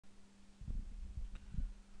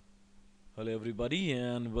Hello everybody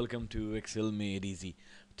and welcome to Excel Made Easy.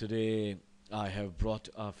 Today I have brought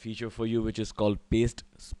a feature for you which is called Paste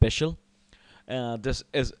Special. This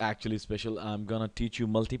is actually special. I'm gonna teach you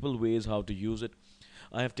multiple ways how to use it.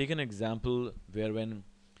 I have taken an example where when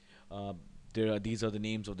uh, these are the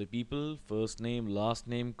names of the people, first name, last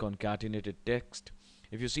name, concatenated text.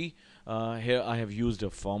 If you see here I have used a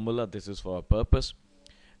formula. This is for a purpose,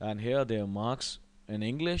 and here there are marks in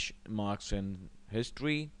English, marks in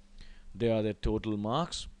history. There are the total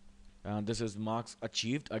marks, and this is marks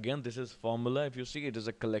achieved. Again, this is formula. If you see, it is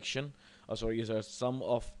a collection, sorry, is a sum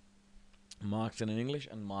of marks in English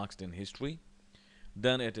and marks in history.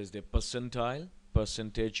 Then it is the percentile,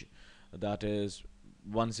 percentage, that is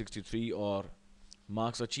 163, or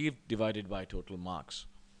marks achieved divided by total marks.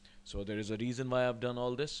 So there is a reason why I've done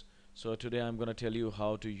all this. So today I'm going to tell you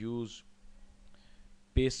how to use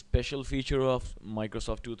paste special feature of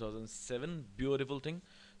Microsoft 2007. Beautiful thing.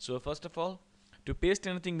 So first of all, to paste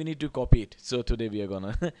anything we need to copy it. So today we are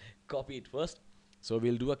gonna copy it first. So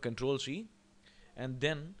we'll do a control C, and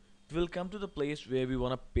then we'll come to the place where we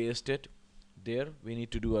want to paste it. There we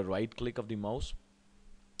need to do a right click of the mouse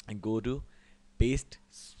and go to paste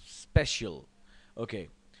special. Okay,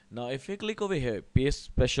 now if we click over here, paste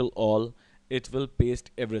special all, it will paste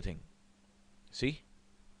everything. See,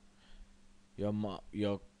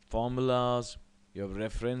 your formulas, your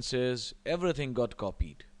references, everything got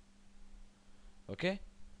copied. Okay,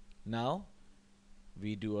 now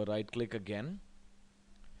we do a right click again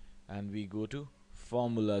and we go to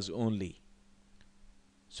formulas only.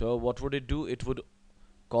 So what would it do? It would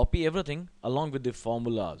copy everything along with the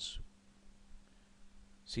formulas.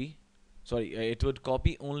 See, sorry, it would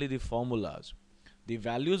copy only the formulas. The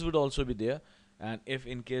values would also be there, and if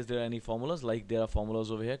in case there are any formulas, like there are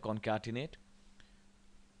formulas over here, concatenate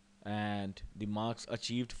and the marks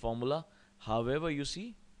achieved formula. However, you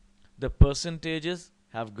see the percentages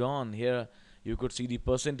have gone. Here you could see the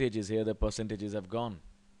percentages. Here the percentages have gone,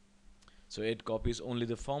 so it copies only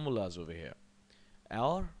the formulas over here.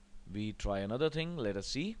 Or we try another thing. Let us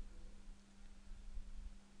see.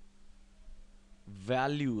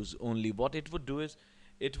 Values only. What it would do is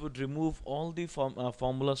it would remove all the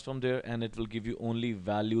formulas from there, and it will give you only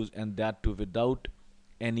values, and that too without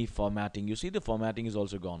any formatting. You see the formatting is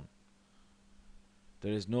also gone.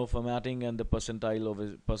 There is no formatting, and the percentile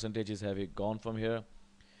of percentages have gone from here.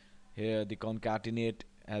 Here the concatenate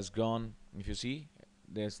has gone. If you see,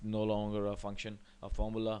 there's no longer a function, a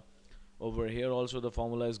formula. Over here also the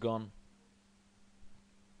formula is gone.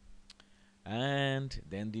 And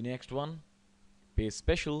then the next one, paste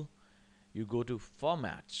special, you go to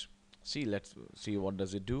formats. See, let's see what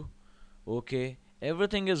does it do. Okay,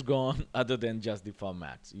 everything is gone other than just the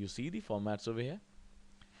formats. You see the formats over here.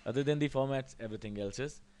 Other than the formats, everything else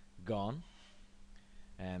is gone.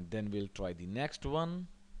 And then we'll try the next one,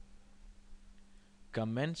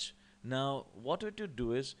 comments. Now what it would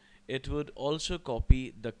do is it would also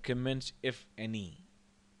copy the comments, if any,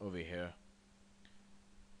 over here.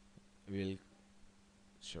 We'll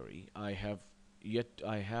sorry, I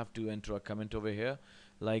have to enter a comment over here.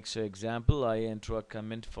 Like, so example, I enter a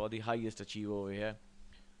comment for the highest achiever over here.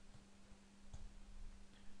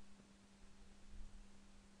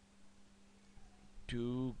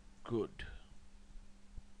 Too good.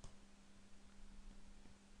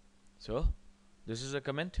 So this is a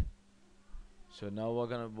comment. So now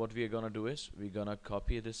what we are gonna do is we're gonna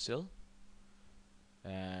copy this cell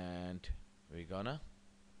and we're gonna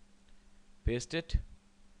paste it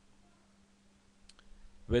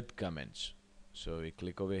with comments. So we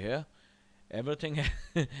click over here. Everything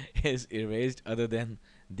is erased other than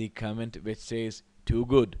the comment which says too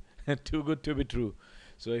good. Too good to be true.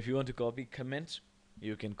 So if you want to copy comments,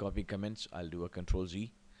 you can copy comments. I'll do a control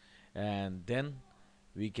Z, and then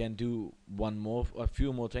we can do a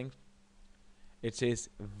few more things. It says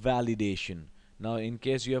validation. Now in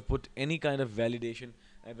case you have put any kind of validation,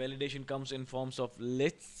 a validation comes in forms of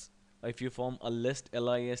lists. If you form a list,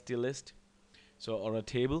 list list, so, or a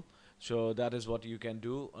table, so that is what you can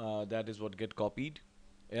do. That is what get copied.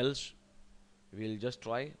 Else we'll just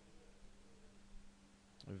try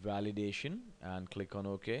validation and click on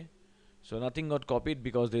OK. So nothing got copied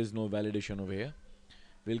because there is no validation over here.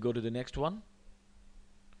 We'll go to the next one.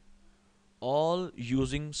 All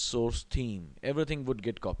using source theme. Everything would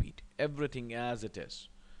get copied. Everything as it is.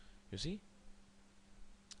 You see?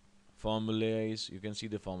 Formulas. You can see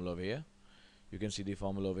the formula over here. You can see the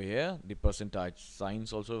formula over here. The percentage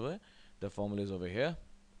signs also over here. The formula is over here.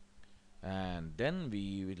 And then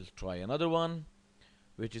we will try another one,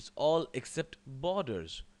 which is all except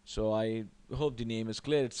borders. So I hope the name is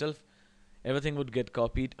clear itself. Everything would get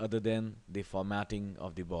copied other than the formatting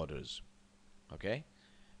of the borders. Okay,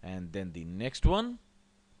 and then the next one,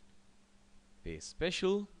 paste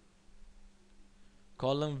special,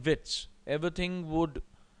 column widths. Everything would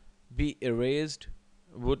be erased.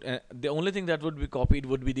 Would The only thing that would be copied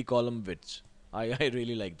would be the column widths. I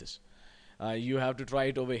really like this. You have to try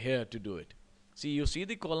it over here to do it. See, you see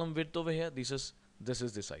the column width over here. This is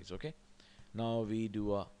the size. Okay. Now we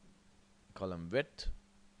do a column width,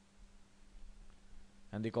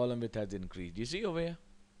 and the column width has increased. You see over here.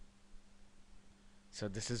 So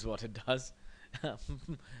this is what it does.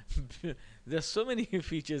 There's so many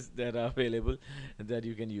features that are available that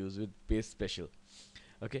you can use with paste special.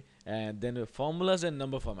 Okay, and then formulas and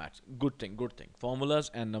number formats. Good thing.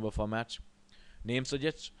 Formulas and number formats. Name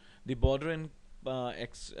suggests the border and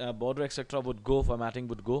border etc. would go, formatting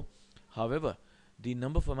would go. However, the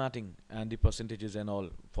number formatting and the percentages and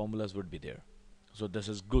all formulas would be there. So this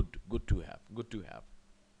is good to have. Good to have.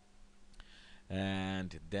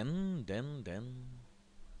 And then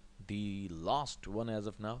the last one as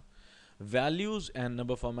of now, values and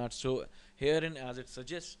number formats. So herein, as it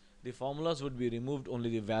suggests, the formulas would be removed,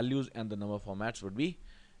 only the values and the number formats would be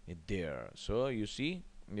there. So you see,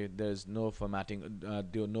 there's no formatting,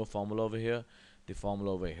 there no formula over here. The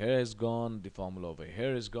formula over here is gone, the formula over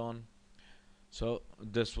here is gone. So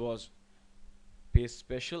this was paste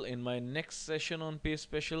special. In my next session on paste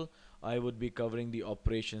special, I would be covering the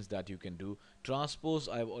operations that you can do. Transpose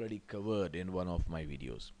I've already covered in one of my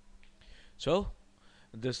videos. So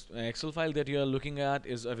this Excel file that you are looking at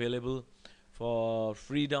is available for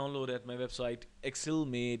free download at my website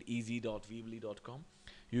excelmadeeasy.weebly.com.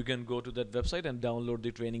 You can go to that website and download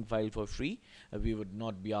the training file for free. We would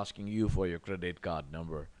not be asking you for your credit card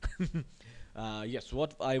number. Yes,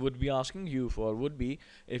 what I would be asking you for would be,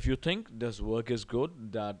 if you think this work is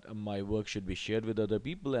good, that my work should be shared with other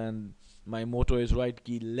people, and my motto is right,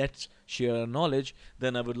 key let's share knowledge,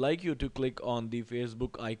 then I would like you to click on the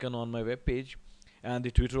Facebook icon on my webpage and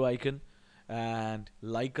the Twitter icon, and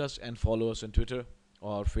like us and follow us on Twitter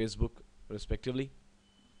or Facebook respectively,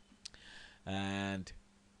 and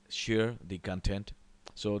share the content.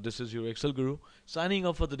 So this is your Excel Guru signing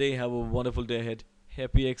off for the day. Have a wonderful day ahead.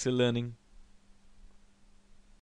 Happy Excel learning.